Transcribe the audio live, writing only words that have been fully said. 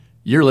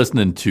You're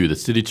listening to the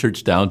City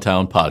Church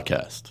Downtown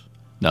podcast.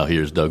 Now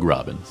here's Doug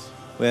Robbins.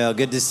 Well,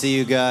 good to see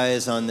you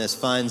guys on this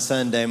fine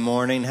Sunday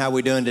morning. How are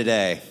we doing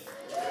today?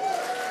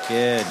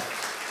 Good.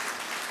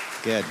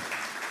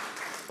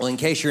 Well, in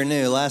case you're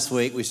new, last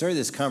week we started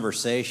this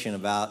conversation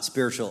about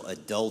spiritual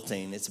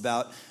adulting. It's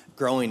about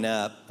growing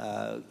up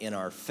in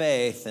our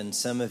faith, and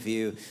some of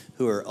you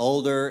who are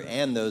older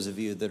and those of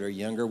you that are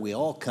younger, we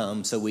all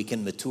come so we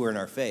can mature in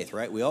our faith,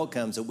 right? We all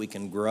come so we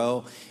can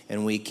grow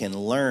and we can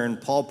learn.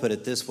 Paul put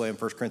it this way in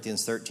 1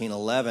 Corinthians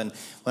 13:11,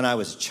 when I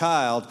was a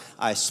child,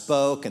 I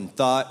spoke and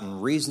thought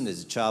and reasoned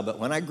as a child, but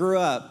when I grew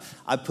up,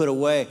 I put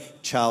away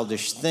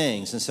childish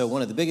things. And so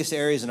one of the biggest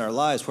areas in our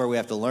lives where we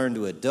have to learn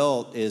to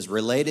adult is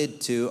related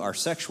to our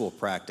sexual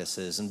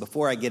practices. And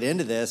before I get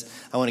into this,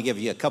 I want to give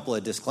you a couple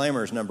of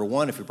disclaimers. Number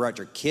one, if you brought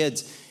your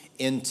kids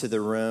into the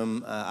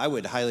room, I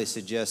would highly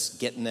suggest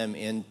getting them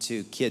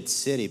into Kids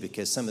City,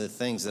 because some of the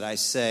things that I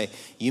say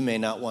you may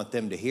not want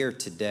them to hear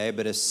today.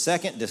 But a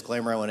second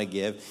disclaimer I want to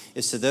give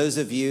is to those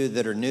of you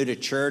that are new to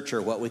church,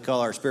 or what we call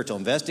our spiritual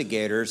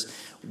investigators,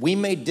 we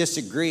may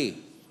disagree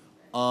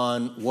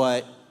on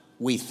what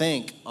we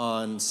think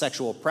on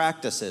sexual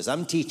practices.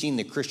 I'm teaching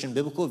the Christian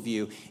biblical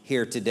view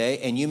here today,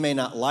 and you may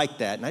not like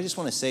that. And I just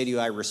want to say to you,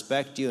 I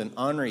respect you and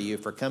honor you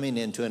for coming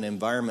into an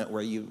environment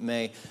where you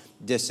may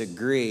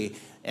disagree.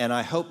 And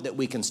I hope that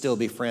we can still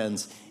be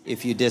friends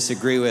if you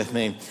disagree with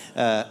me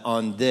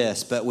on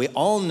this. But we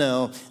all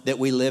know that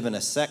we live in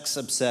a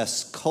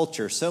sex-obsessed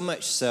culture, so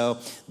much so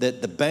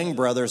that the Bang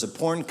Brothers, a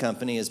porn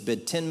company, has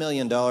bid $10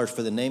 million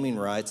for the naming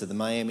rights of the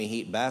Miami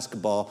Heat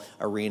basketball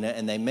arena,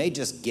 and they may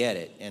just get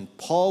it. And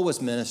Paul was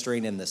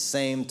ministering in the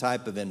same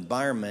type of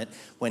environment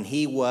when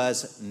he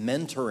was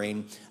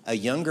mentoring a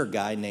younger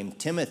guy named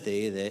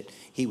Timothy that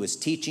he was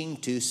teaching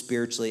to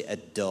spiritually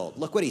adult.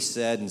 Look what he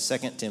said in 2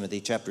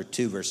 Timothy chapter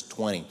 2, verse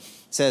 20. It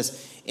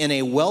says, in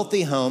a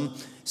wealthy home,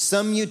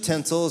 some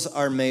utensils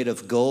are made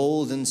of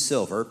gold and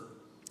silver,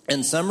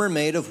 and some are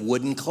made of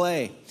wood and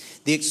clay.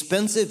 The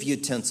expensive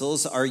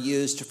utensils are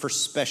used for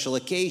special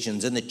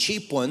occasions, and the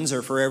cheap ones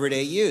are for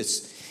everyday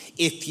use.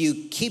 If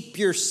you keep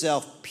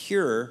yourself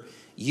pure,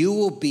 you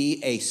will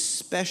be a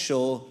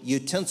special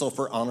utensil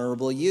for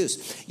honorable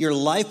use. Your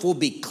life will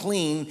be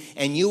clean,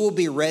 and you will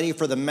be ready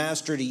for the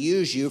master to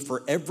use you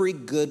for every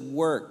good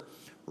work.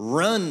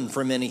 Run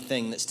from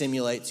anything that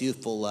stimulates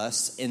youthful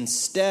lusts.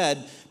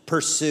 Instead,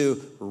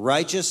 pursue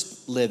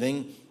righteous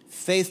living,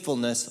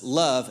 faithfulness,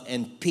 love,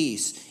 and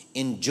peace.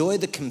 Enjoy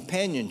the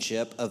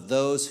companionship of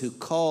those who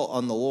call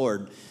on the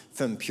Lord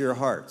from pure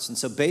hearts. And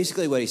so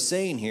basically what he's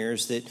saying here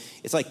is that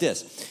it's like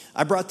this.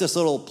 I brought this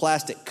little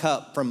plastic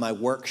cup from my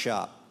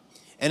workshop,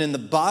 and in the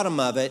bottom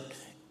of it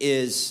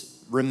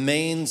is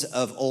remains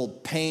of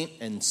old paint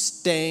and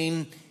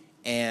stain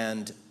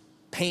and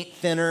paint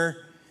thinner.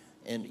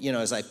 And,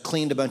 as I've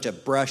cleaned a bunch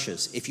of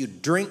brushes, if you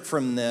drink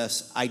from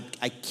this, I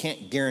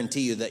can't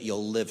guarantee you that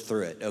you'll live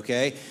through it,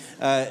 okay?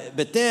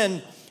 But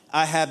then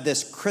I have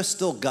this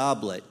crystal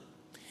goblet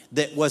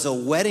that was a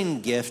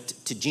wedding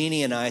gift to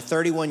Jeannie and I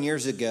 31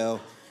 years ago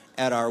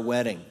at our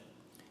wedding.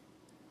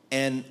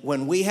 And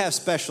when we have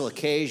special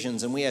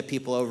occasions and we have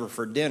people over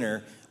for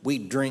dinner, we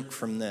drink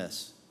from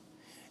this.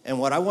 And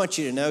what I want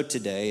you to know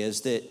today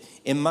is that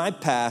in my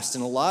past,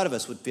 and a lot of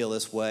us would feel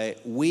this way,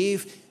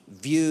 we've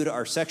viewed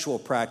our sexual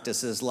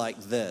practices like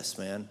this,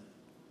 man.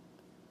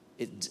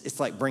 It's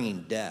like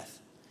bringing death.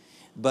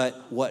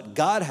 But what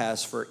God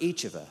has for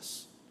each of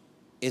us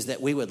is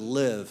that we would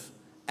live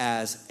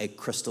as a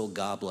crystal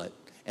goblet.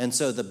 And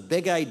so the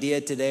big idea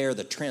today, or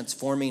the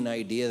transforming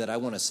idea that I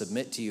want to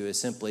submit to you, is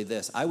simply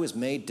this. I was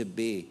made to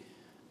be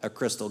a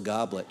crystal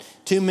goblet.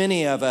 Too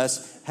many of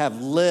us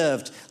have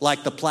lived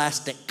like the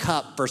plastic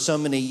cup for so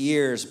many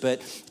years,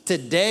 but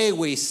today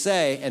we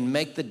say and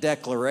make the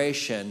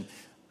declaration,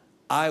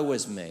 I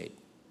was made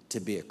to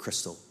be a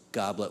crystal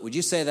goblet. Would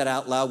you say that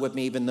out loud with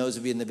me, even those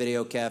of you in the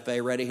video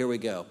cafe? Ready? Here we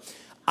go.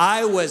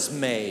 I was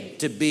made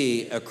to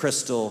be a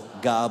crystal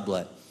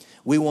goblet.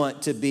 We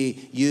want to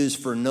be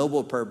used for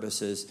noble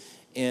purposes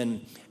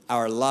in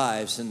our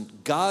lives.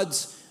 And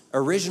God's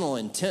original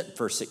intent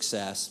for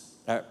success,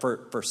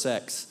 for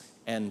sex,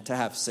 and to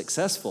have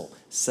successful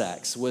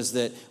sex was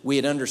that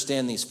we'd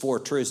understand these four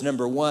truths.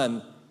 Number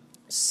one,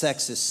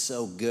 sex is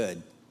so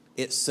good.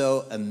 It's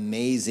so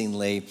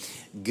amazingly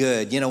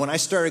good. When I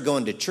started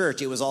going to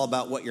church, it was all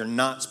about what you're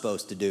not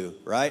supposed to do,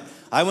 right?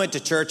 I went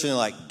to church and they're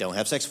like, don't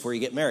have sex before you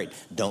get married.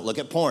 Don't look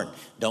at porn.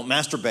 Don't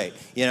masturbate.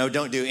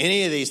 Don't do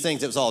any of these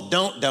things. It was all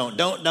don't.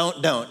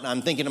 And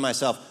I'm thinking to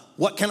myself,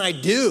 what can I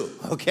do?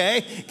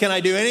 Okay? Can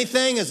I do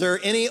anything? Is there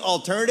any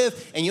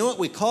alternative? And you know what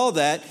we call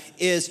that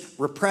is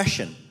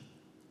repression,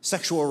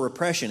 sexual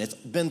repression. It's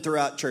been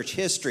throughout church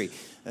history.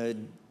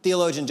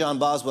 Theologian John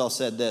Boswell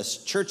said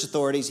this, church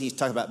authorities, he's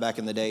talking about back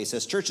in the day, he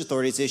says, church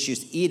authorities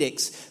issues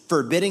edicts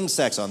forbidding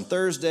sex on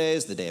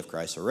Thursdays, the day of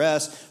Christ's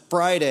arrest,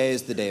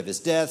 Fridays, the day of his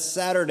death,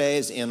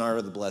 Saturdays, in honor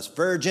of the Blessed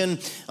Virgin,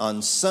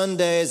 on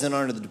Sundays, in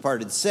honor of the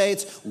departed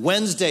saints.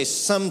 Wednesdays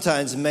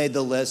sometimes made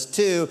the list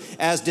too,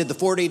 as did the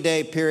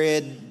 40-day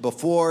period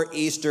before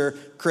Easter,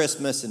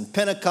 Christmas, and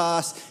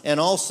Pentecost,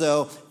 and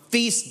also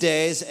feast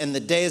days and the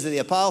days of the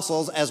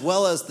apostles, as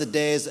well as the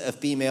days of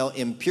female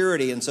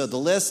impurity. And so the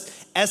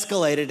list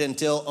escalated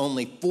until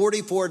only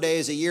 44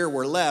 days a year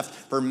were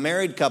left for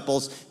married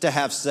couples to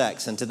have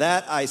sex. And to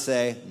that I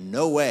say,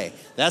 no way.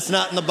 That's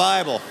not in the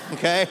Bible,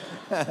 okay?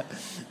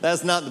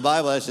 That's not in the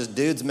Bible. That's just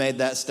dudes made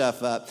that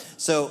stuff up.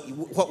 So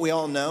what we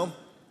all know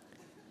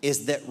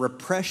is that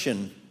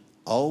repression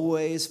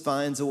always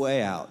finds a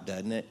way out,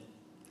 doesn't it?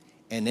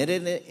 And it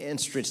is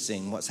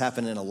interesting what's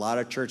happened in a lot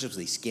of churches with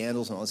these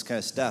scandals and all this kind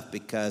of stuff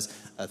because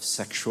of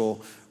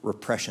sexual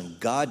repression.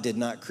 God did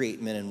not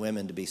create men and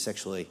women to be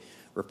sexually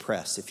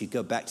repressed. If you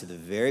go back to the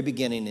very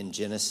beginning in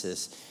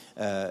Genesis,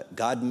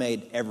 God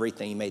made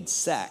everything. He made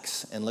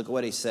sex. And look at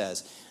what he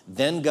says.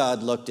 Then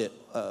God looked at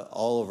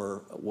all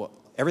over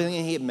everything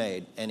he had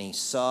made, and he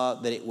saw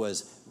that it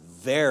was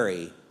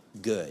very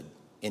good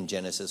in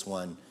Genesis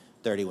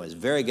 1:31. It's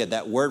very good.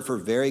 That word for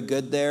very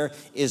good there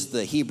is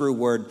the Hebrew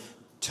word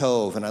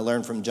tov. And I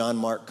learned from John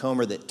Mark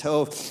Comer that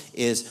tov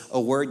is a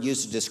word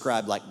used to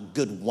describe like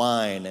good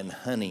wine and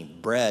honey,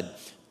 bread,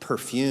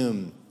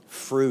 perfume,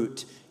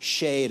 fruit,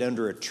 shade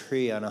under a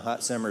tree on a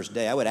hot summer's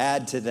day. I would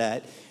add to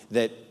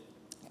that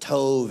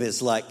tov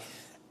is like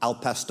al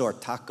pastor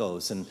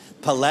tacos and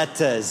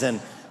paletas and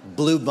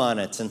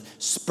bluebonnets and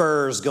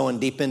Spurs going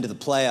deep into the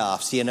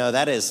playoffs. You know,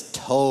 that is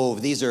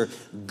tov. These are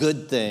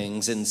good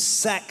things. And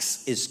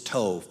sex is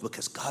tov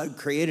because God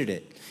created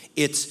it.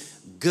 It's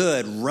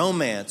good.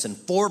 Romance and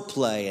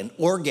foreplay and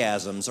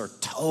orgasms are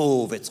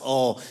tov. It's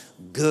all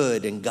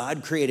good. And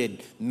God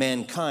created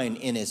mankind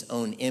in his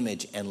own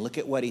image. And look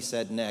at what he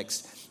said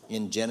next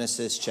in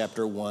Genesis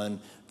chapter 1,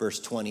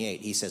 verse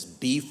 28. He says,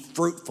 be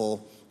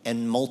fruitful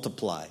and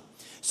multiply.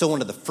 So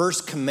one of the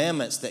first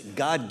commandments that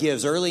God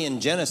gives early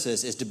in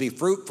Genesis is to be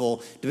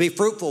fruitful. To be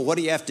fruitful, what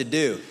do you have to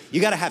do?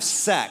 You got to have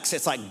sex.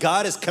 It's like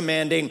God is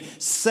commanding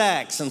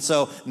sex. And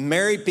so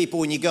married people,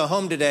 when you go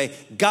home today,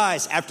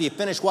 guys, after you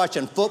finish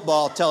watching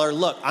football, tell her,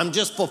 look, I'm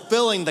just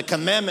fulfilling the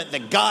commandment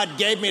that God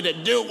gave me to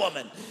do,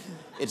 woman.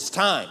 It's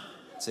time,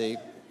 see,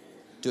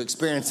 to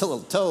experience a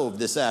little tov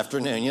this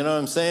afternoon. You know what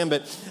I'm saying?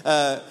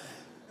 But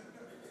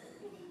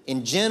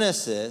in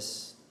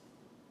Genesis,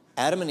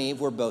 Adam and Eve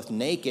were both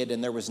naked,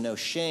 and there was no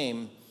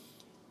shame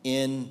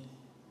in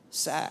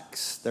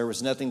sex. There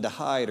was nothing to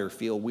hide or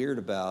feel weird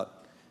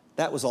about.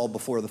 That was all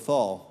before the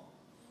fall.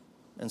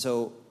 And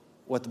so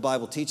what the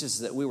Bible teaches is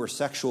that we were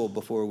sexual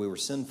before we were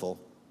sinful.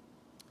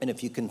 And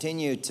if you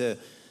continue to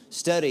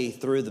study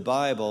through the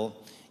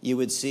Bible, you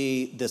would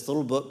see this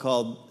little book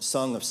called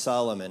Song of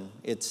Solomon.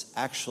 It's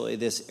actually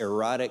this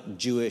erotic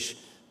Jewish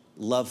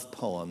love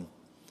poem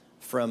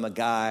from a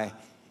guy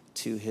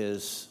to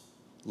his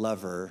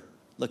lover.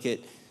 Look at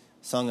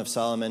Song of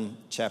Solomon,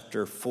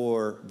 chapter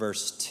 4,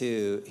 verse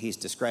 2. He's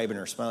describing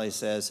her smile. He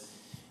says,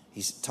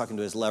 he's talking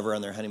to his lover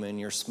on their honeymoon.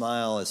 Your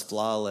smile is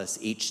flawless,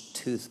 each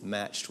tooth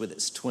matched with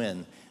its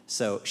twin.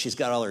 So she's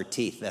got all her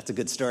teeth. That's a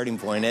good starting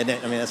point, isn't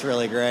it? I mean, that's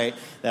really great.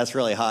 That's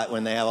really hot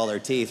when they have all their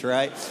teeth,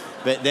 right?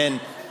 But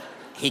then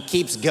he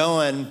keeps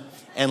going,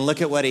 and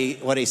look at what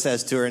he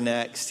says to her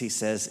next. He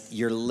says,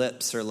 your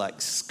lips are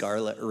like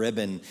scarlet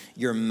ribbon.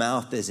 Your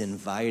mouth is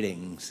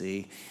inviting,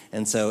 see?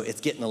 And so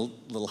it's getting a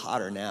little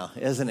hotter now,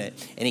 isn't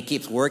it? And he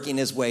keeps working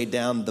his way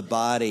down the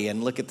body.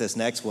 And look at this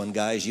next one,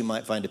 guys. You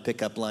might find a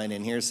pickup line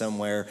in here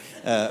somewhere.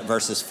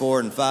 Verses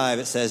 4 and 5,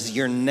 it says,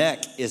 your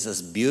neck is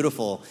as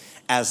beautiful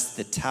as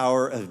the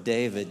Tower of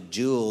David,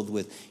 jeweled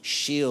with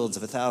shields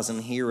of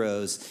 1,000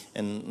 heroes.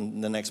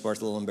 And the next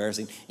part's a little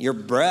embarrassing. Your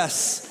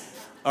breasts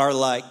are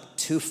like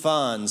two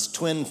fawns,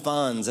 twin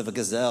fawns of a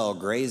gazelle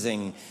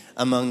grazing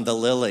among the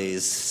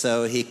lilies.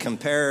 So he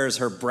compares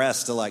her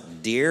breast to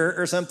like deer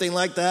or something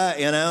like that,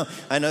 you know.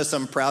 I know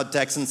some proud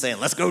Texans saying,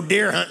 let's go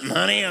deer hunting,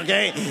 honey,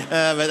 okay?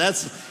 But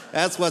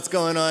that's what's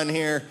going on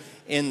here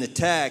in the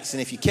text.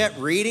 And if you kept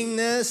reading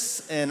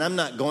this, and I'm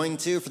not going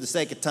to for the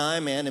sake of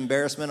time and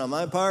embarrassment on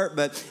my part,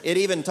 but it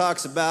even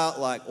talks about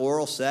like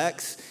oral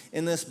sex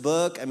in this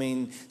book. I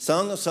mean,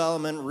 Song of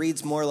Solomon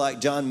reads more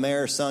like John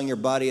Mayer's song, Your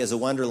Body is a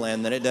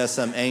Wonderland, than it does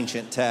some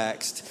ancient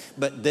text.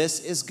 But this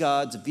is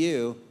God's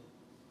view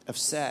of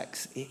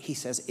sex. He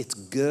says it's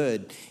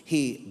good.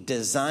 He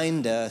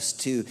designed us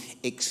to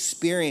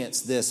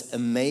experience this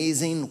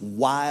amazing,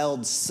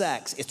 wild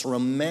sex. It's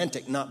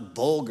romantic, not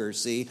vulgar,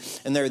 see?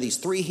 And there are these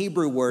three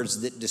Hebrew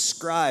words that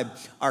describe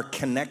our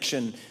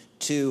connection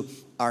to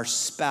our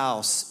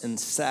spouse and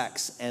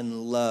sex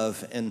and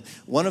love. And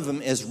one of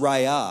them is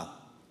raya.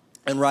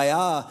 And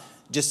raya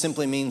just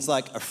simply means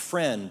like a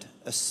friend,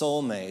 a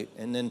soulmate.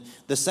 And then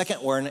the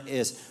second word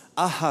is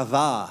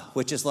ahava,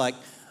 which is like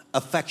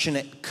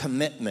affectionate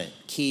commitment,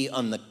 key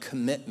on the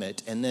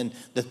commitment. And then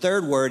the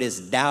third word is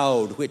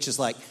daud, which is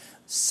like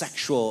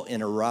sexual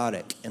and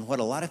erotic. And what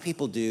a lot of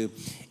people do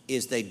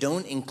is they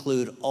don't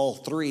include all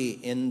three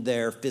in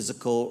their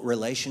physical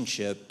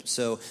relationship.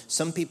 So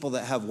some people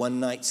that have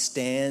one-night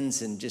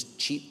stands and just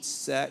cheap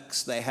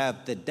sex, they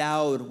have the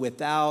daud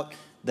without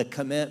the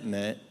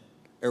commitment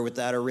or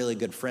without a really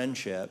good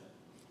friendship.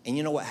 And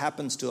you know what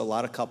happens to a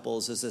lot of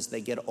couples is as they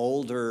get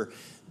older,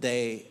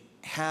 they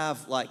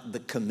have like the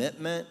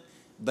commitment,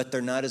 but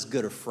they're not as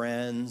good of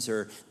friends,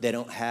 or they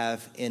don't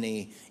have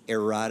any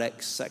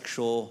erotic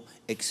sexual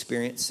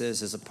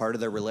experiences as a part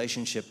of their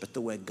relationship. But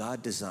the way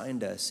God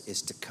designed us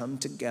is to come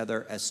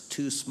together as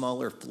two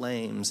smaller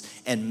flames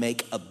and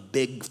make a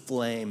big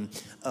flame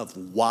of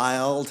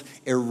wild,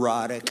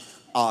 erotic,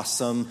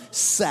 awesome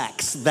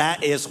sex.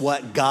 That is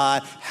what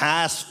God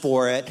has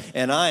for it.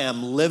 And I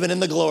am living in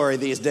the glory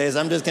these days.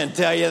 I'm just going to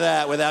tell you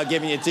that without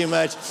giving you too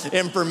much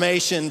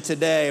information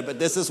today. But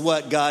this is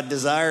what God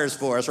desires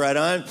for us, right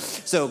on?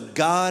 So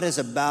God is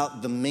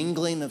about the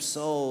mingling of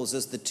souls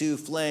as the two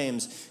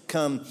flames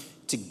come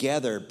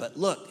together. But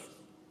look,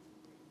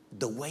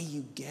 the way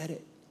you get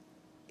it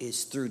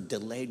is through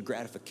delayed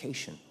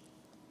gratification.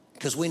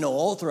 Because we know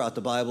all throughout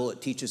the Bible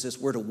it teaches us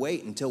we're to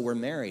wait until we're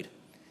married.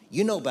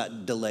 You know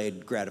about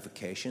delayed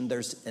gratification.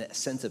 There's a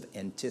sense of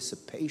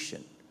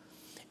anticipation.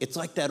 It's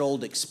like that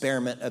old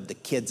experiment of the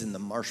kids and the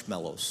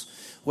marshmallows,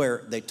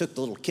 where they took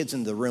the little kids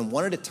into the room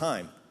one at a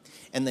time,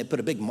 and they put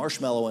a big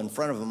marshmallow in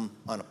front of them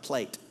on a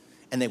plate.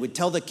 And they would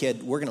tell the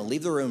kid, we're going to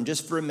leave the room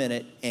just for a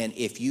minute, and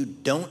if you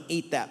don't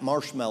eat that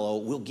marshmallow,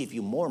 we'll give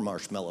you more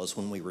marshmallows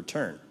when we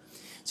return.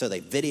 So they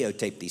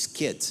videotaped these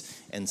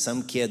kids, and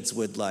some kids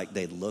would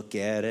they'd look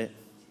at it,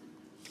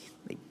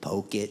 they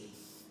poke it.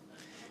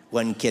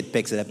 One kid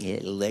picks it up, he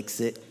licks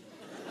it.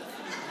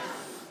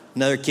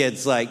 Another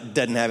kid's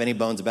doesn't have any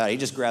bones about it. He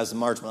just grabs the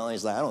marshmallow and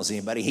he's like, I don't see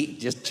anybody. He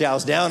just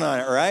chows down on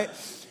it, right?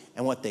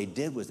 And what they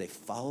did was they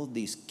followed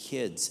these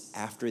kids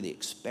after the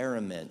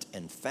experiment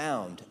and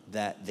found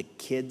that the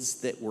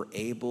kids that were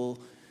able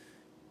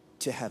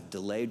to have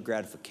delayed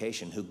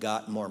gratification, who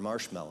got more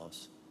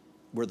marshmallows,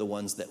 were the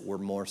ones that were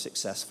more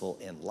successful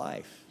in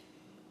life.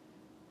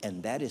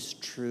 And that is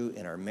true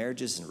in our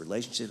marriages and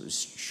relationships. It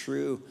was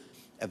true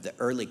of the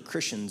early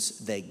Christians.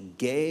 They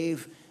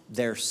gave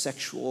their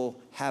sexual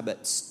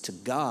habits to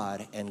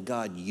God, and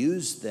God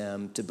used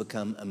them to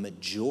become a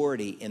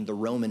majority in the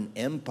Roman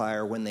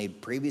Empire when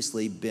they'd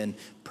previously been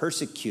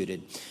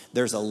persecuted.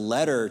 There's a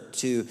letter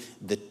to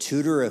the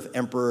tutor of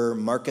Emperor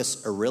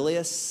Marcus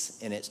Aurelius,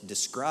 and it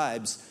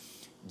describes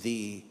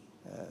the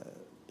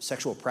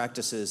sexual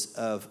practices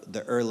of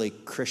the early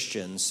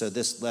Christians. So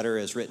this letter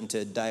is written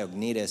to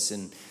Diognetus,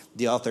 and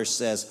the author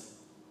says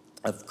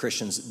of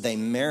Christians, they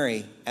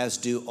marry as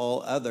do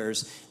all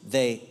others.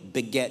 They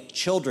beget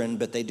children,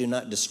 but they do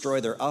not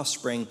destroy their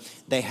offspring.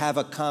 They have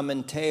a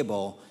common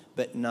table,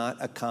 but not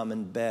a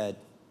common bed.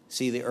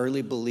 See, the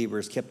early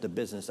believers kept the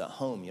business at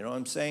home, you know what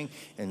I'm saying?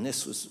 And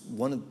this was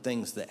one of the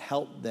things that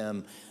helped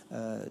them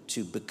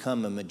to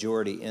become a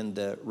majority in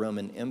the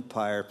Roman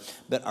Empire.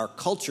 But our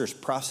culture's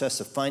process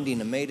of finding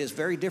a mate is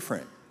very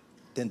different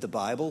than the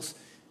Bible's.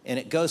 And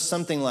it goes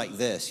something like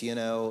this,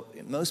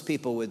 most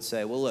people would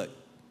say, well, look,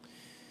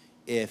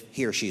 if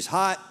he or she's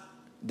hot,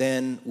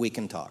 then we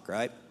can talk,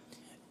 right?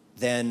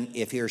 Then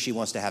if he or she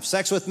wants to have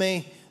sex with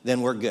me,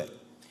 then we're good.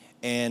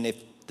 And if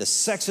the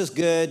sex is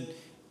good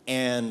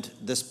and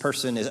this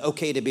person is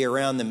okay to be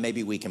around, then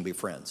maybe we can be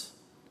friends.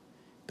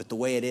 But the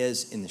way it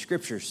is in the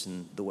scriptures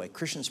and the way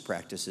Christians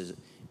practice is,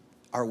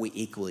 are we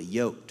equally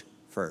yoked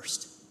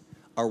first?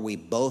 Are we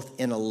both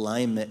in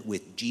alignment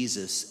with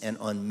Jesus and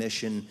on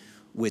mission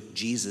with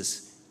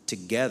Jesus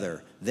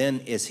together?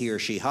 Then is he or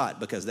she hot?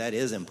 Because that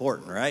is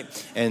important, right?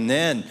 And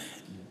then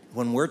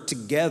when we're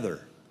together,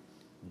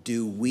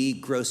 do we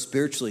grow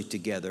spiritually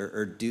together,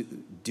 or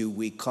do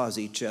we cause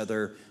each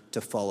other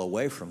to fall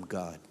away from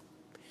God?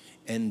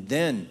 And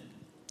then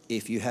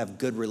if you have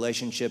good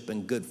relationship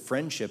and good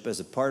friendship as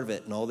a part of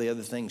it and all the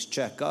other things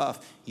check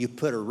off, you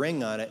put a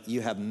ring on it,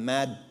 you have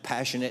mad,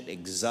 passionate,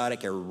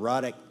 exotic,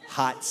 erotic,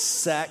 hot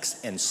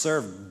sex and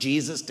serve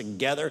Jesus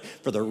together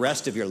for the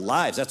rest of your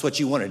lives. That's what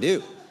you want to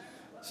do.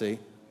 See,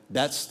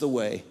 that's the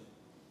way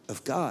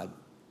of God.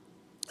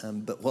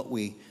 But what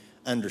we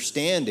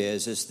understand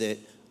is that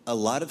a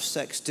lot of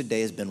sex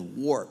today has been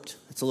warped.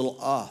 It's a little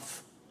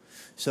off.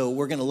 So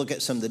we're going to look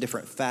at some of the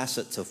different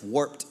facets of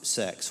warped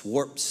sex.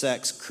 Warped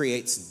sex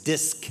creates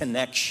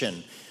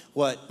disconnection.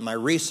 What my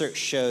research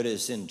showed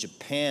is in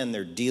Japan,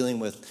 they're dealing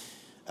with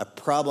a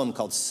problem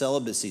called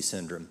celibacy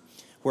syndrome,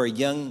 where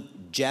young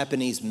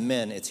Japanese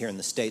men, it's here in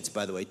the States,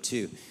 by the way,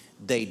 too,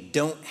 they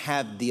don't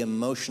have the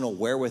emotional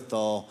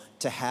wherewithal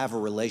to have a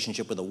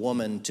relationship with a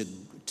woman, to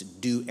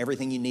do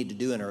everything you need to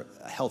do in a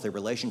healthy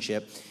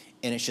relationship.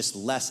 And it's just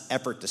less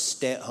effort to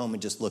stay at home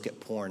and just look at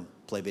porn,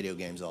 play video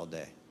games all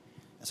day.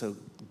 So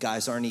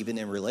guys aren't even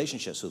in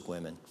relationships with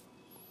women.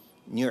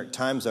 New York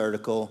Times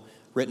article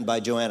written by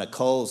Joanna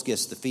Coles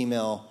gets the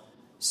female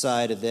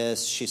side of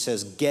this. She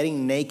says,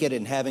 getting naked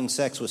and having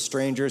sex with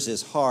strangers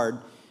is hard.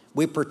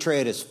 We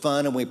portray it as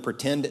fun and we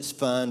pretend it's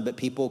fun, but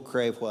people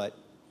crave what?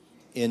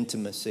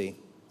 Intimacy,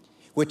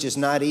 which is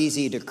not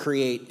easy to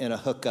create in a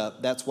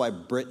hookup. That's why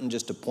Britain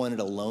just appointed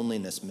a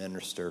loneliness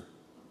minister.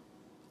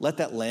 Let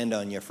that land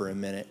on you for a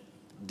minute.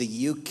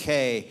 The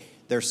UK,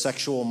 their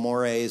sexual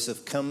mores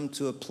have come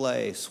to a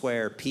place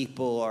where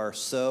people are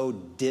so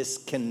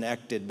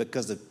disconnected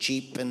because of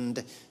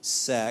cheapened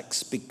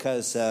sex,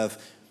 because of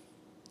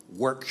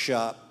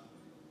workshop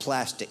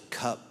plastic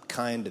cup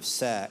kind of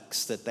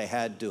sex that they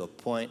had to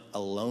appoint a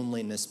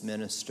loneliness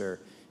minister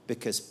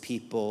because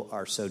people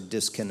are so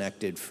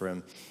disconnected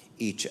from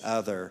each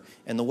other.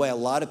 And the way a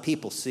lot of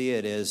people see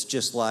it is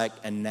just like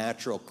a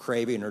natural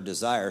craving or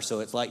desire.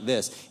 So it's like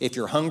this. If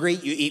you're hungry,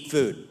 you eat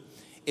food.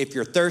 If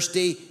you're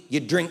thirsty,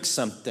 you drink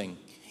something.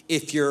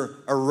 If you're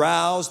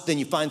aroused, then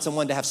you find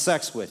someone to have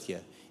sex with you.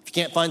 If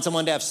you can't find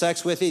someone to have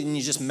sex with you, then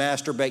you just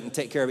masturbate and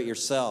take care of it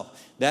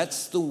yourself.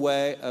 That's the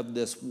way of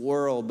this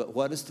world. But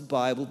what does the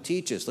Bible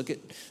teach us? Look at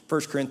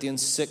 1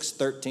 Corinthians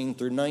 6:13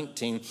 through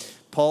 19.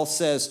 Paul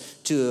says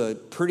to a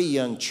pretty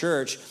young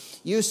church,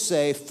 you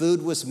say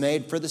food was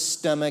made for the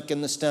stomach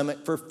and the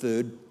stomach for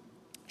food.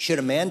 Should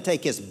a man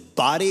take his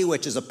body,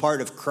 which is a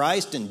part of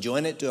Christ, and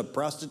join it to a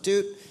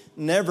prostitute?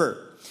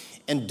 Never.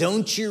 And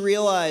don't you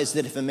realize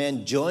that if a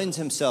man joins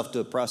himself to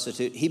a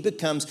prostitute, he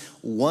becomes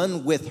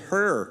one with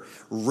her?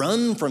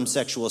 Run from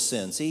sexual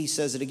sin. See, he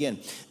says it again.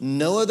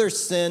 No other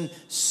sin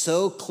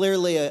so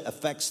clearly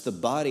affects the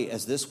body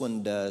as this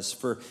one does.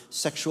 For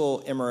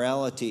sexual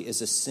immorality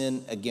is a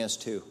sin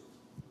against who?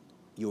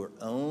 Your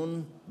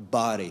own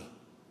body.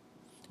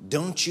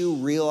 Don't you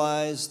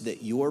realize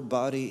that your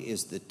body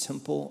is the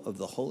temple of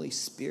the Holy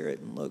Spirit?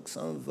 And look,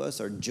 some of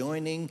us are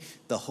joining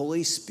the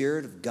Holy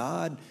Spirit of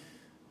God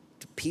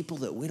to people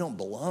that we don't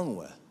belong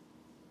with.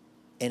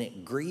 And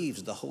it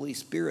grieves the Holy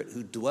Spirit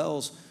who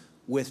dwells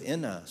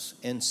within us.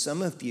 And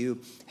some of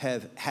you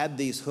have had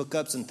these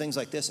hookups and things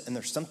like this, and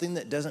there's something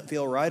that doesn't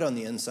feel right on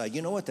the inside.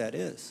 You know what that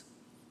is?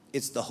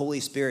 It's the Holy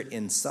Spirit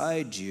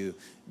inside you,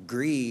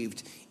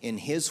 grieved in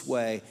his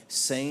way,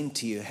 saying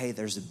to you, hey,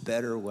 there's a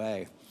better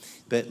way.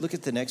 But look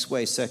at the next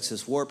way sex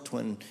is warped,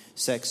 when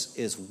sex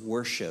is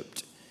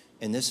worshiped.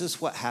 And this is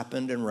what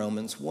happened in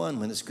Romans 1,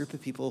 when this group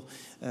of people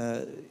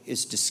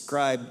is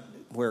described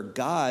where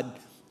God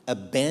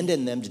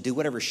abandoned them to do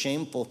whatever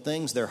shameful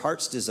things their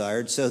hearts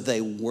desired, so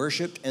they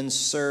worshiped and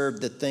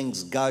served the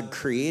things God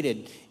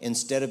created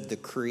instead of the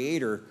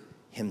Creator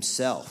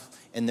himself.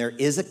 And there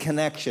is a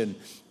connection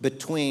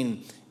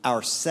between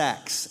our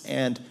sex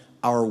and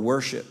our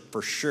worship,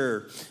 for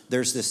sure.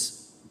 There's this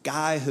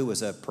guy who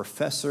was a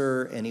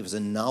professor, and he was a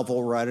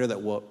novel writer that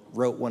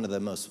wrote one of the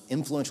most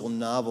influential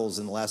novels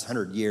in the last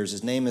 100 years.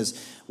 His name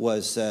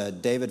was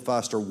David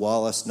Foster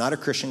Wallace, not a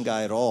Christian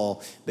guy at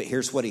all, but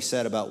here's what he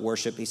said about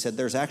worship. He said,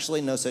 there's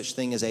actually no such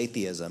thing as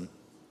atheism.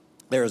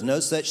 There is no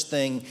such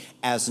thing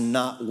as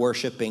not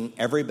worshiping.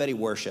 Everybody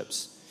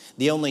worships.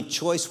 The only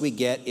choice we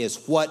get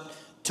is what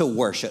to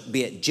worship,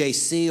 be it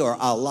JC or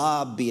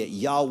Allah, be it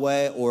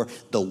Yahweh or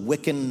the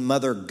Wiccan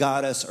mother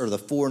goddess or the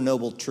Four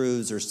Noble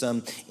Truths or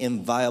some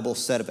inviolable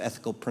set of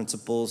ethical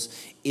principles.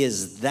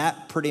 Is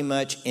that pretty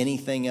much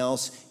anything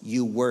else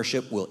you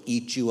worship will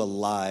eat you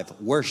alive?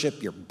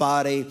 Worship your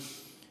body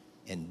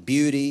and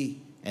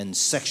beauty and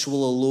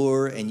sexual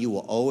allure, and you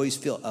will always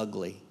feel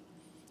ugly.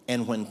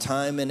 And when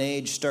time and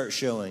age start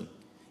showing,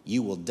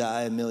 you will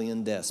die a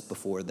million deaths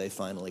before they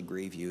finally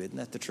grieve you. Isn't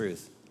that the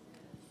truth?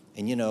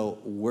 And you know,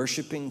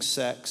 worshiping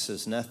sex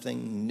is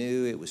nothing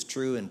new. It was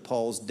true in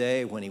Paul's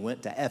day when he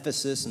went to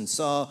Ephesus and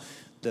saw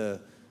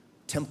the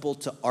temple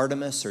to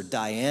Artemis or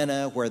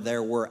Diana, where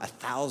there were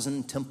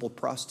 1,000 temple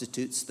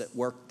prostitutes that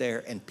worked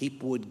there, and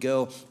people would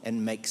go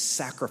and make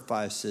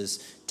sacrifices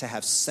to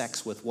have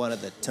sex with one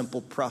of the temple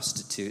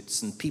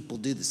prostitutes. And people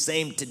do the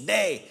same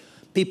today.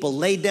 People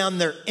lay down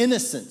their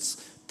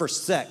innocence for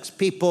sex.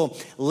 People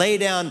lay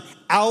down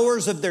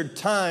hours of their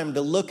time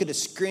to look at a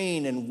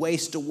screen and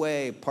waste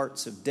away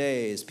parts of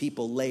days.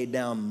 People lay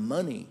down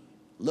money,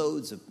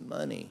 loads of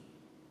money.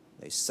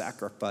 They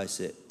sacrifice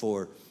it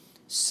for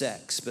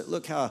sex. But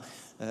look how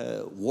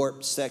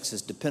warped sex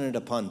is dependent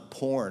upon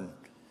porn.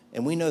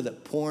 And we know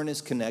that porn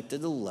is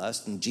connected to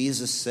lust. And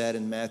Jesus said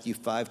in Matthew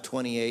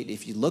 5:28,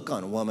 if you look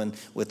on a woman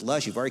with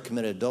lust, you've already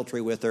committed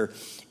adultery with her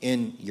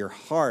in your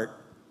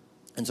heart.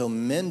 And so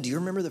men, do you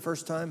remember the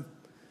first time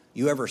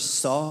you ever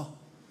saw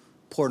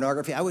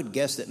pornography? I would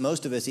guess that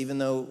most of us, even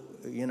though,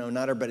 you know,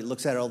 not everybody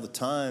looks at it all the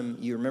time,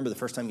 you remember the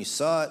first time you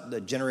saw it.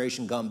 The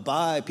generation gone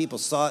by, people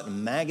saw it in a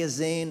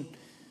magazine.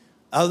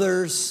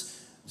 Others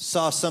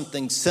saw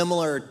something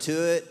similar to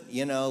it,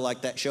 you know,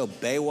 like that show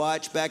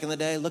Baywatch back in the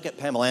day. Look at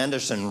Pamela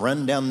Anderson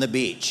run down the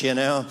beach, you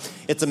know.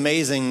 It's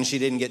amazing she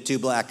didn't get two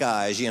black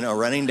eyes, you know,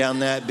 running down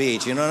that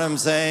beach. You know what I'm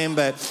saying?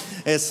 But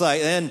it's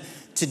like, then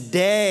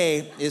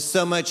today is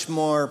so much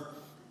more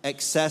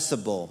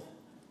accessible,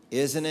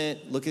 isn't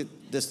it? Look at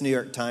this New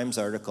York Times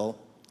article.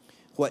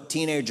 What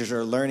teenagers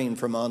are learning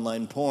from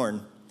online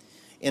porn.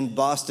 In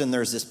Boston,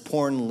 there's this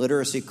porn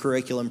literacy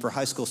curriculum for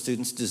high school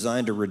students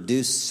designed to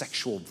reduce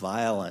sexual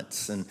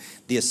violence. And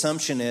the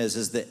assumption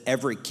is that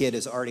every kid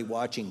is already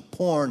watching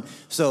porn,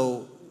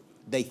 so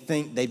they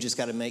think they've just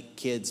got to make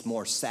kids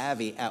more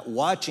savvy at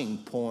watching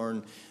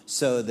porn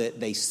so that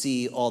they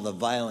see all the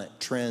violent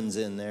trends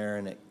in there,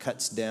 and it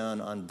cuts down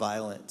on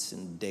violence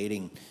and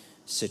dating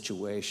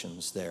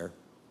situations there.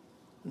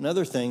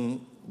 Another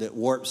thing that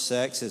warped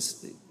sex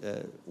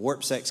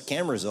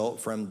can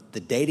result from the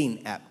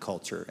dating app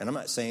culture. And I'm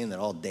not saying that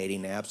all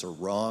dating apps are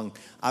wrong.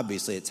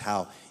 Obviously, it's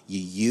how you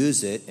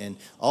use it. And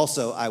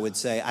also, I would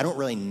say I don't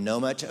really know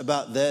much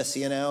about this,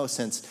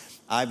 since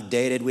I've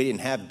dated. We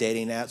didn't have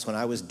dating apps when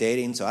I was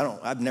dating, so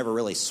I've never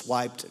really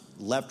swiped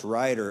left,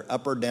 right, or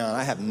up or down.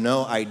 I have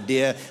no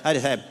idea. I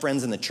just had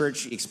friends in the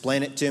church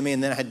explain it to me,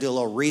 and then I had to do a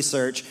little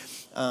research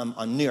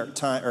on New York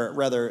Times, or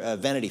rather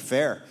Vanity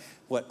Fair,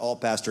 what all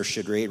pastors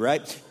should read,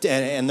 right?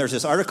 And there's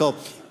this article,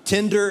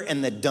 Tinder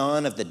and the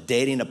Dawn of the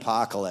Dating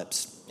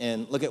Apocalypse.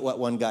 And look at what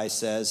one guy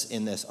says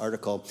in this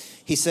article.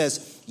 He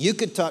says, you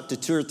could talk to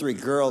 2 or 3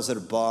 girls at a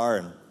bar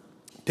and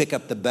pick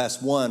up the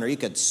best one, or you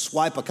could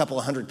swipe a couple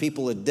of hundred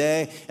people a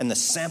day, and the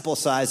sample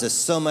size is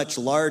so much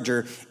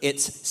larger,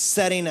 it's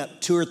setting up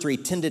 2 or 3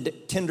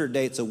 Tinder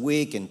dates a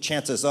week, and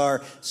chances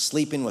are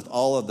sleeping with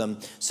all of them,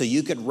 so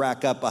you could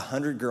rack up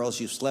 100 girls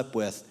you slept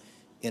with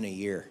in a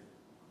year.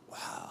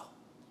 Wow.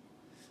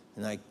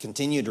 And I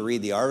continued to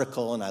read the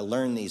article, and I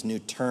learned these new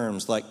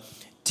terms like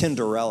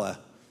Tinderella.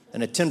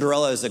 And a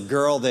Tinderella is a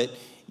girl that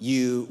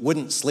you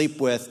wouldn't sleep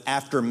with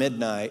after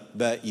midnight,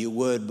 but you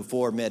would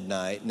before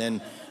midnight. And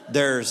then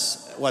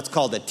there's what's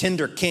called a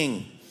Tinder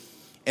King.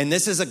 And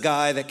this is a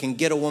guy that can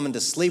get a woman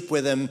to sleep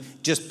with him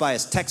just by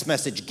his text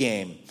message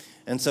game.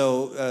 And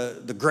so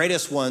the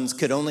greatest ones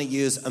could only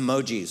use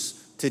emojis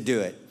to do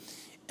it.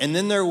 And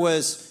then there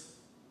was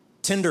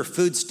Tinder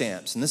food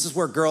stamps. And this is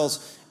where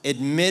girls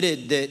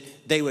admitted that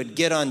they would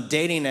get on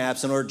dating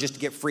apps in order just to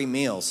get free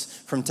meals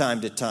from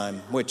time to time,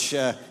 which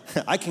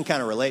I can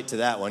kind of relate to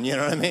that one, you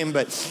know what I mean?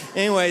 But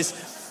anyways,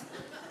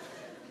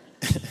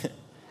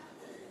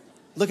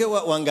 look at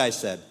what one guy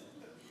said.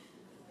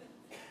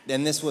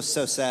 And this was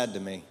so sad to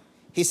me.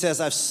 He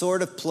says, I've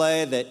sort of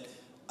played that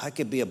I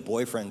could be a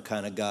boyfriend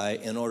kind of guy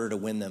in order to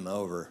win them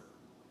over.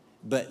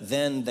 But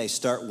then they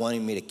start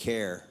wanting me to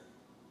care,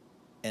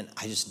 and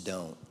I just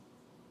don't.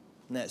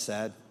 Isn't that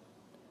sad?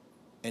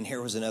 And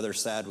here was another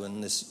sad one.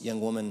 This young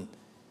woman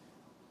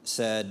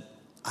said,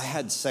 I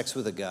had sex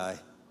with a guy,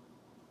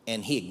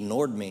 and he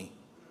ignored me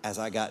as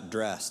I got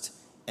dressed,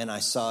 and I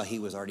saw he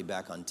was already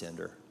back on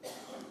Tinder.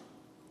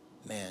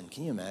 Man,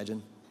 can you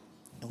imagine?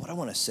 And what I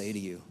want to say to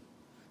you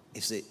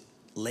is that,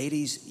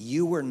 ladies,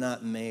 you were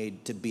not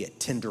made to be a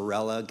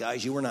Tinderella.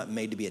 Guys, you were not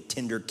made to be a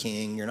Tinder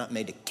King. You're not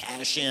made to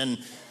cash in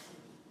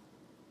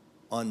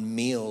on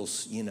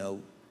meals,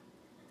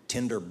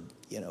 Tinder,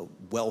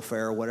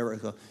 welfare or whatever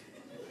it's called.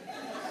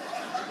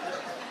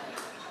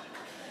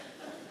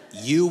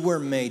 You were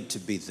made to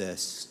be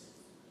this.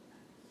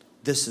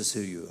 This is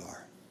who you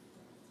are.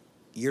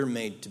 You're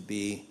made to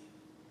be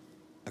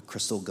a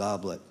crystal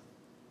goblet.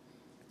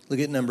 Look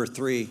at number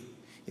 3.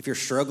 If you're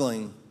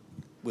struggling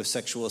with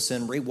sexual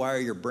sin,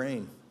 rewire your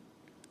brain.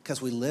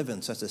 Because we live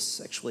in such a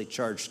sexually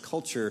charged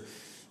culture,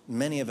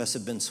 many of us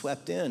have been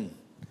swept in.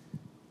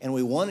 And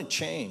we want to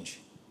change.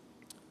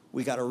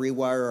 We got to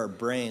rewire our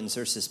brains.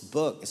 There's this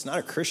book. It's not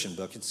a Christian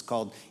book. It's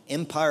called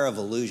Empire of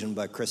Illusion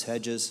by Chris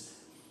Hedges.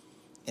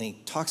 And he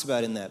talks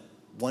about in that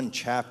one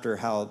chapter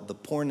how the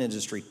porn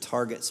industry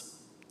targets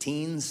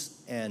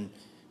teens and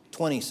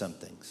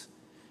 20-somethings.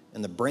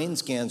 And the brain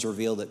scans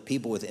reveal that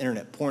people with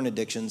internet porn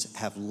addictions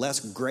have less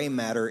gray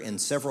matter in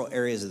several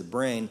areas of the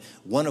brain,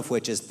 one of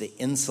which is the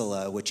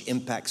insula, which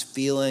impacts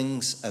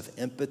feelings of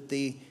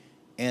empathy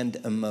and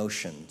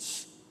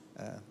emotions,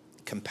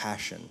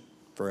 compassion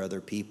for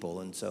other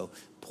people. And so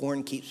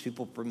porn keeps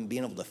people from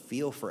being able to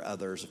feel for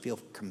others, feel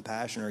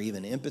compassion or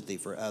even empathy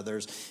for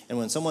others. And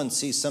when someone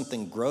sees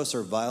something gross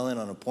or violent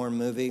on a porn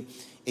movie,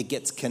 it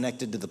gets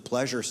connected to the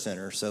pleasure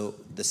center. So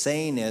the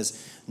saying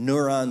is,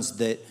 neurons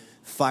that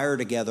fire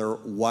together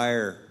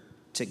wire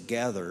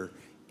together,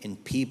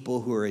 and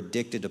people who are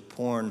addicted to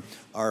porn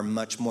are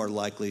much more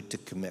likely to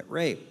commit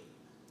rape.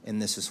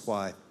 And this is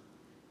why.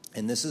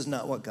 And this is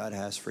not what God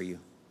has for you.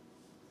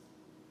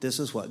 This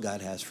is what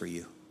God has for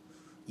you.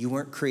 You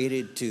weren't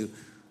created to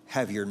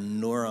have your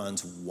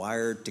neurons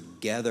wired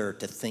together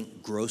to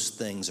think gross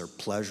things are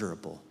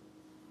pleasurable.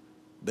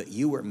 But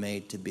you were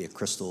made to be a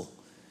crystal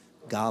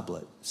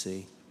goblet,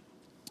 see?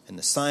 And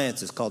the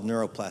science is called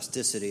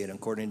neuroplasticity, and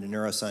according to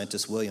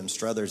neuroscientist William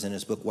Struthers in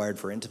his book Wired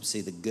for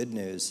Intimacy, the good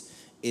news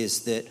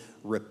is that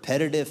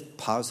repetitive,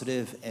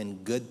 positive,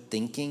 and good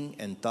thinking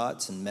and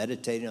thoughts and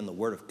meditating on the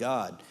Word of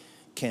God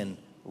can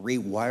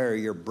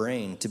rewire your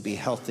brain to be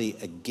healthy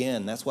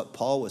again. That's what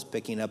Paul was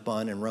picking up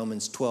on in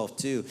Romans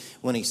 12:2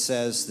 when he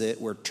says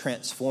that we're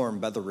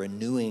transformed by the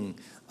renewing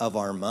of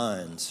our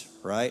minds,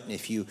 right? And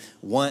if you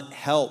want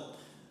help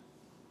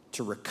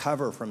to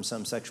recover from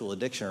some sexual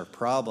addiction or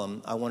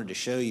problem, I wanted to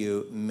show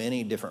you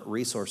many different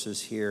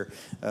resources here.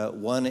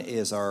 One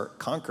is our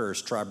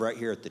Conquerors Tribe right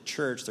here at the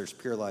church. There's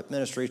Pure Life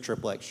Ministries,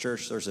 Triple X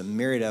Church. There's a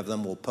myriad of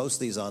them. We'll post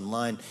these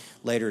online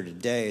later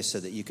today so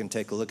that you can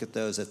take a look at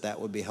those if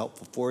that would be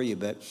helpful for you.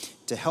 But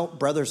to help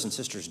brothers and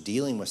sisters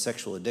dealing with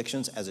sexual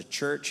addictions as a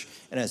church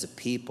and as a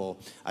people,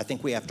 I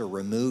think we have to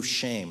remove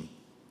shame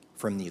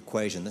from the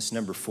equation. This is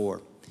number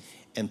 4.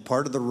 And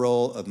part of the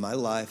role of my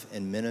life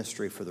and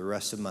ministry for the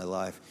rest of my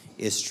life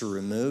is to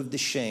remove the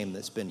shame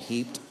that's been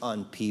heaped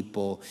on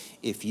people.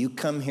 If you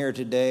come here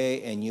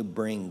today and you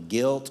bring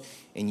guilt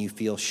and you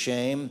feel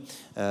shame,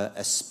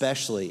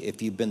 especially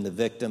if you've been the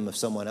victim of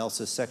someone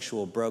else's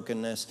sexual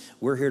brokenness,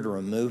 we're here to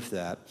remove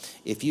that.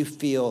 If you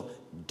feel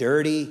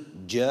dirty,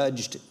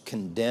 judged,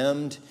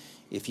 condemned,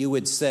 if you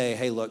would say,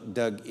 hey, look,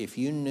 Doug, if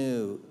you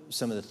knew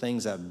some of the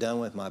things I've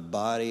done with my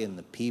body and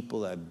the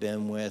people I've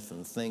been with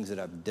and the things that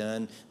I've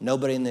done,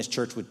 nobody in this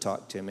church would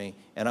talk to me.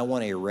 And I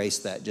want to erase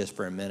that just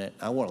for a minute.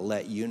 I want to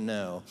let you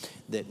know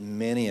that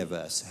many of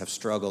us have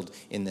struggled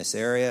in this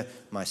area,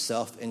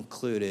 myself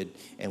included,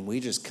 and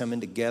we just come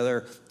in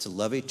together to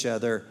love each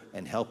other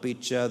and help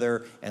each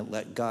other and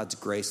let God's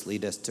grace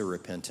lead us to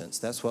repentance.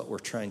 That's what we're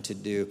trying to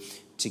do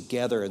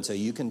together. And so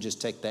you can just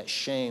take that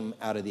shame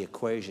out of the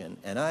equation.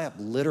 And I have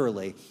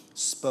literally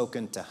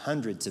spoken to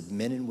hundreds of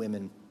men and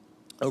women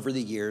over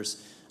the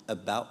years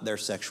about their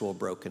sexual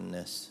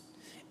brokenness.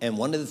 And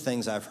one of the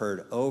things I've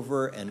heard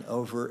over and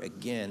over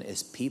again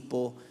is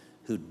people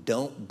who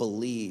don't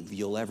believe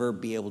you'll ever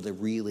be able to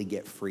really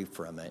get free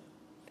from it.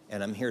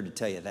 And I'm here to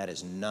tell you that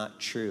is not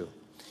true.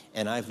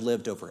 And I've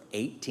lived over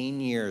 18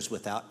 years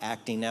without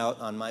acting out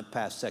on my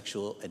past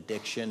sexual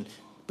addiction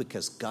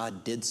because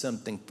God did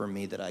something for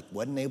me that I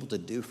wasn't able to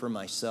do for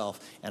myself.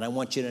 And I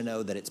want you to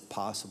know that it's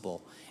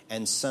possible.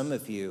 And some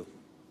of you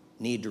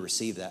need to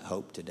receive that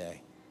hope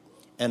today.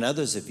 And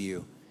others of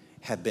you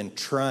have been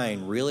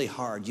trying really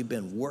hard. You've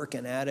been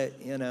working at it,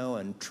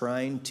 and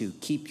trying to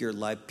keep your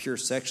life pure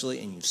sexually,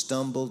 and you've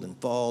stumbled and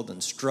fallen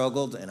and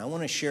struggled. And I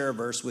want to share a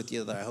verse with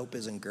you that I hope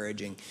is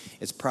encouraging.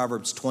 It's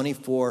Proverbs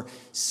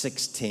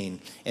 24:16.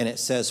 And it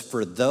says,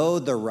 for though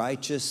the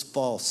righteous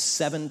fall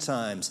 7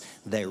 times,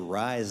 they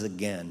rise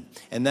again.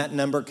 And that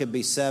number could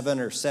be 7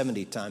 or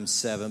 70 times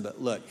 7.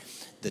 But look,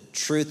 the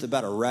truth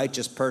about a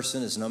righteous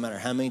person is no matter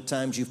how many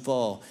times you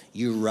fall,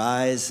 you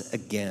rise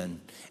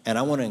again. And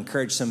I want to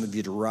encourage some of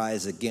you to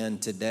rise again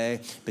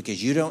today,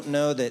 because you don't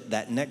know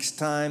that next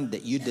time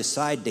that you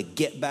decide to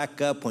get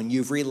back up when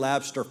you've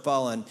relapsed or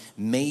fallen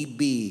may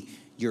be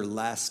your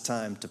last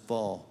time to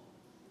fall.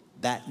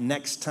 That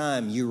next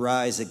time you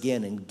rise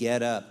again and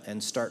get up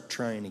and start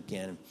trying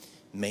again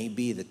may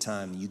be the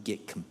time you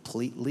get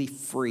completely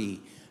free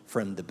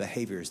from the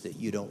behaviors that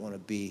you don't want to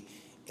be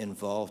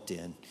involved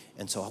in.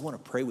 And so I want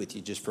to pray with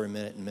you just for a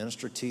minute and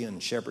minister to you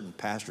and shepherd and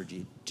pastor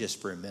you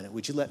just for a minute.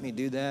 Would you let me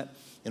do that?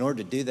 In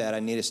order to do that, I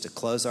need us to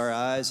close our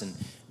eyes and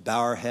bow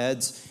our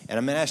heads. And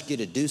I'm going to ask you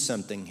to do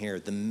something here.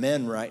 The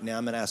men right now,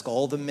 I'm going to ask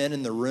all the men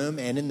in the room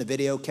and in the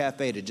video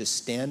cafe to just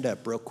stand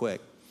up real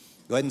quick.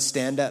 Go ahead and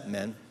stand up,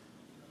 men.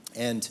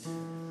 And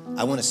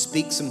I want to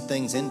speak some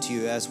things into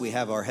you as we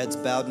have our heads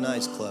bowed and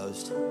eyes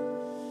closed.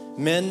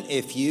 Men,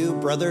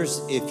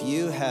 brothers, if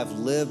you have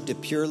lived a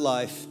pure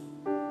life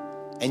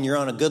and you're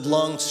on a good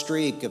long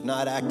streak of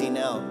not acting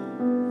out,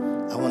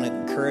 I want to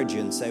encourage you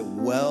and say,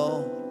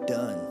 well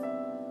done.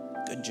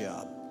 Good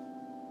job.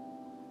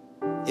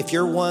 If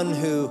you're one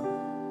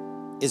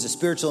who is a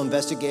spiritual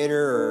investigator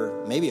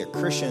or maybe a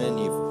Christian and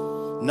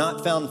you've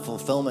not found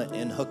fulfillment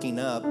in hooking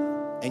up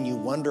and you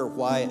wonder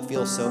why it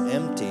feels so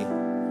empty,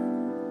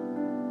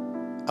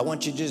 I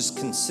want you to just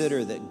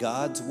consider that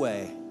God's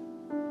way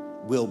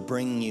will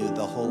bring you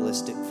the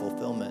holistic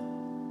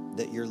fulfillment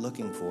that you're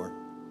looking for.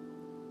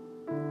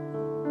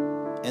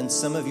 And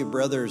some of you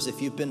brothers,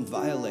 if you've been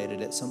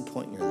violated at some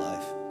point in your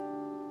life,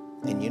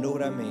 and you know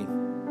what I mean,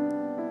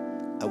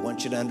 I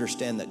want you to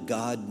understand that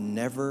God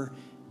never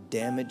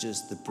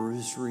damages the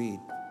bruised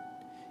reed.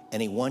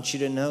 And he wants you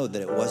to know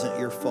that it wasn't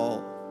your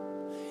fault.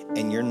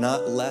 And you're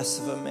not less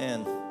of a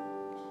man.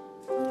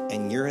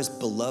 And you're his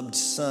beloved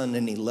son,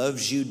 and he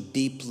loves you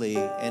deeply,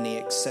 and he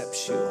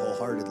accepts you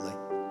wholeheartedly.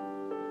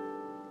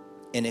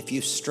 And if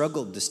you've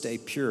struggled to stay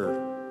pure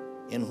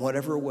in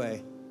whatever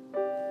way,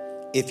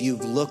 if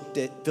you've looked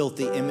at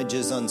filthy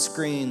images on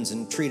screens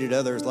and treated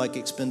others like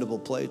expendable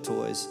play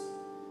toys,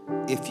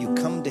 if you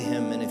come to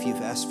him and if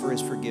you've asked for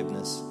his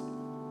forgiveness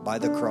by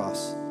the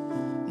cross,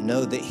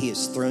 know that he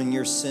has thrown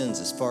your sins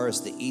as far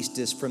as the east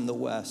is from the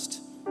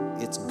west.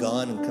 It's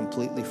gone and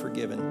completely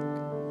forgiven.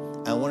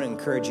 I want to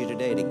encourage you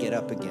today to get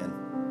up again.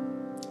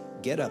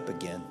 Get up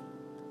again.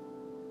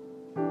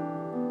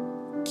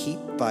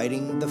 Keep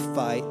fighting the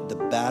fight. The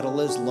battle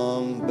is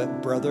long,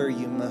 but brother,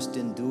 you must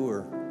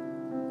endure.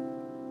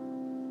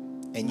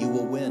 And you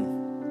will win.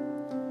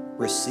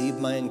 Receive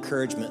my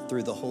encouragement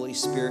through the Holy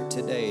Spirit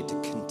today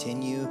to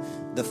continue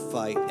the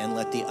fight and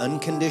let the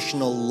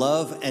unconditional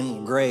love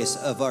and grace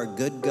of our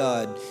good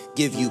God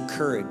give you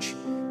courage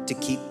to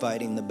keep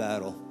fighting the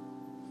battle.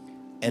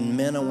 And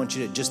men, I want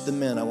you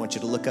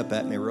to look up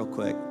at me real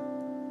quick.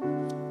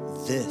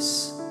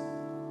 This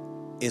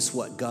is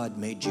what God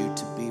made you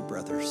to be,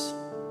 brothers.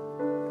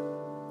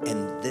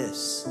 And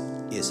this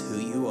is who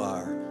you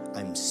are.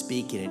 I'm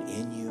speaking it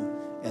in you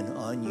and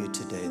on you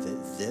today,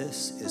 that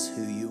this is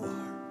who you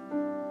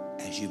are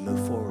as you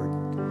move forward.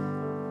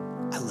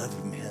 I love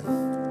you,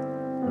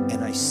 man.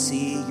 And I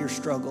see your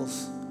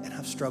struggles, and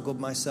I've struggled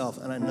myself,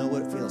 and I know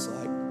what it feels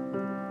like.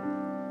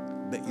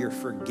 but you're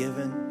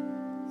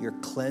forgiven, you're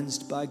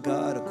cleansed by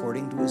God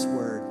according to his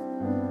word,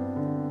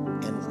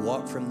 and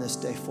walk from this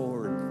day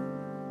forward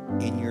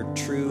in your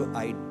true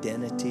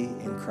identity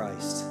in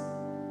Christ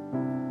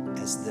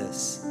as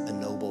this, a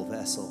noble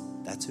vessel.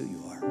 That's who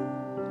you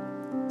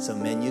are. So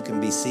men, you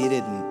can be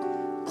seated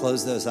and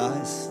close those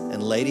eyes.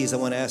 And ladies, I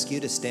want to ask you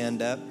to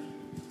stand up.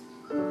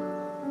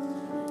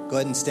 Go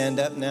ahead and stand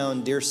up now.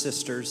 And dear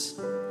sisters,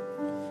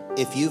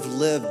 if you've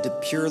lived a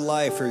pure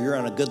life or you're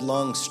on a good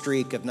long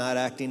streak of not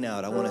acting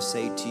out, I want to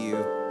say to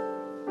you,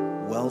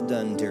 well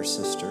done, dear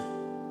sister.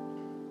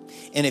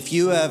 And if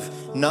you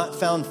have not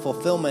found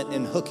fulfillment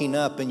in hooking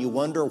up and you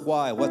wonder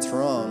why, what's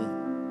wrong,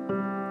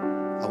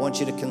 I want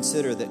you to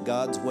consider that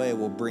God's way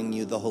will bring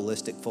you the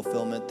holistic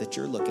fulfillment that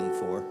you're looking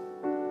for.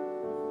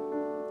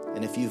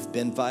 And if you've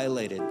been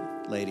violated,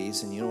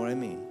 ladies, and you know what I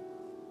mean,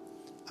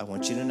 I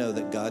want you to know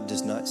that God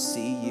does not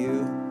see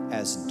you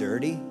as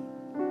dirty.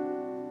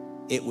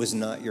 It was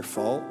not your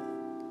fault.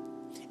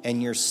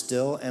 And you're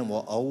still and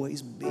will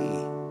always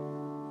be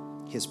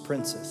his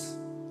princess.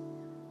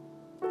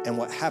 And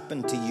what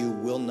happened to you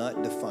will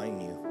not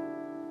define you.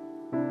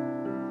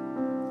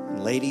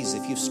 And ladies,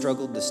 if you've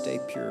struggled to stay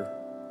pure,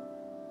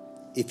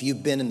 if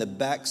you've been in the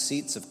back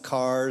seats of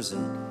cars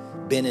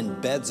and been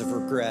in beds of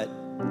regret,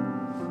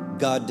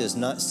 God does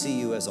not see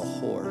you as a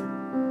whore.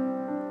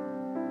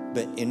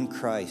 But in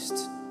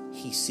Christ,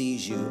 he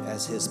sees you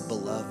as his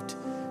beloved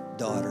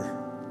daughter.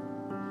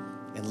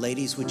 And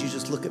ladies, would you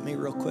just look at me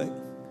real quick?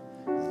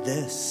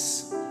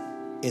 This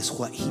is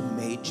what he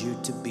made you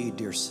to be,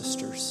 dear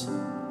sisters.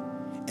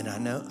 And I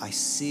know I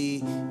see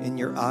in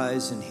your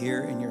eyes and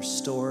hear in your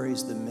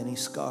stories the many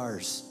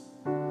scars.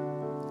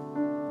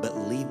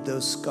 But leave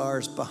those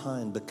scars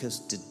behind, because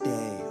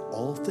today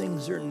all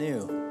things are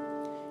new.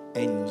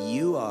 And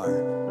you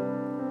are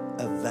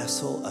a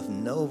vessel of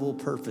noble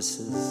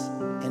purposes.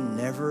 And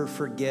never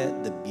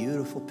forget the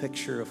beautiful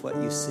picture of what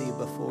you see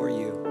before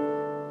you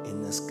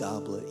in this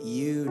goblet.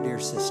 You, dear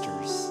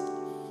sisters,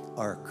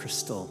 are a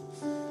crystal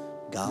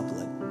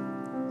goblet.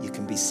 You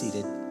can be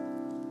seated.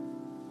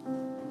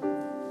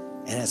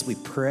 And as we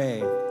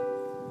pray,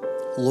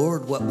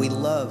 Lord, what we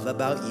love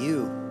about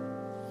you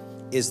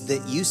is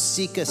that you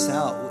seek us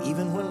out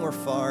even when we're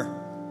far,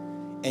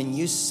 and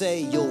you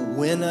say you'll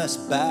win us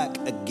back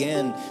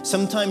again.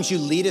 Sometimes you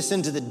lead us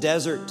into the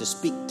desert to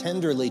speak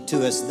tenderly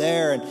to us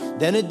there, and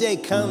then a day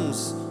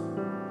comes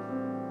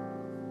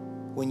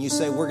when you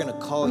say we're going to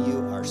call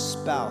you our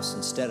spouse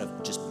instead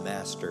of just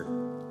master.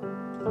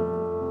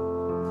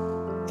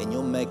 And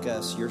you'll make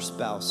us your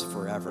spouse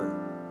forever,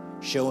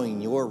 showing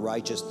your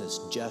righteousness,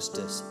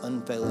 justice,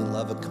 unfailing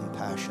love, and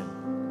compassion.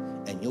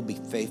 And you'll be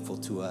faithful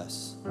to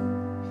us.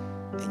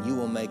 And you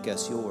will make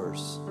us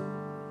yours.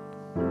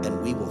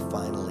 And we will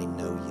finally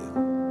know you.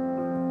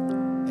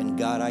 And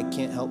God, I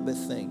can't help but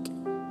think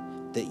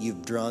that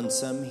you've drawn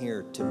some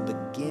here to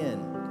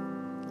begin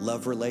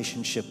love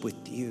relationship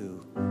with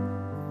you.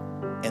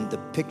 And the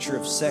picture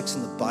of sex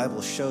in the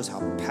Bible shows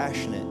how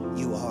passionate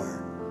you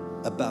are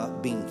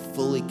about being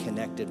fully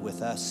connected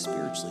with us,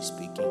 spiritually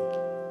speaking.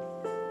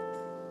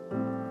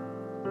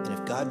 And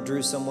if God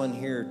drew someone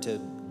here to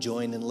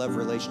join in love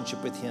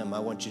relationship with him, I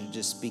want you to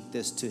just speak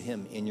this to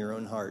him in your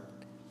own heart.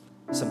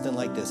 Something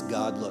like this: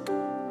 God, look,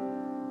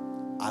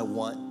 I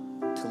want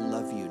to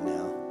love you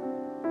now.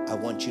 I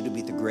want you to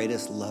be the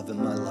greatest love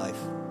in my life.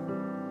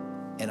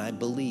 And I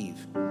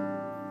believe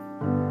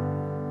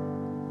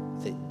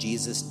that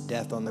Jesus'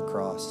 death on the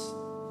cross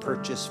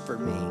purchased for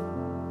me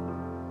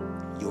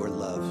your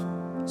love.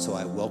 So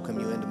I welcome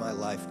you into my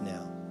life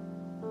now.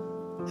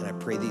 And I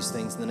pray these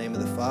things in the name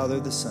of the Father,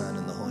 the Son,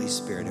 and the Holy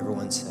Spirit.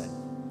 Everyone said,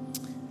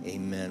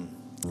 amen.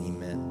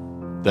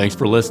 Amen. Thanks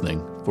for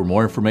listening. For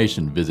more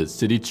information, visit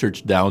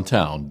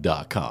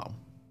citychurchdowntown.com.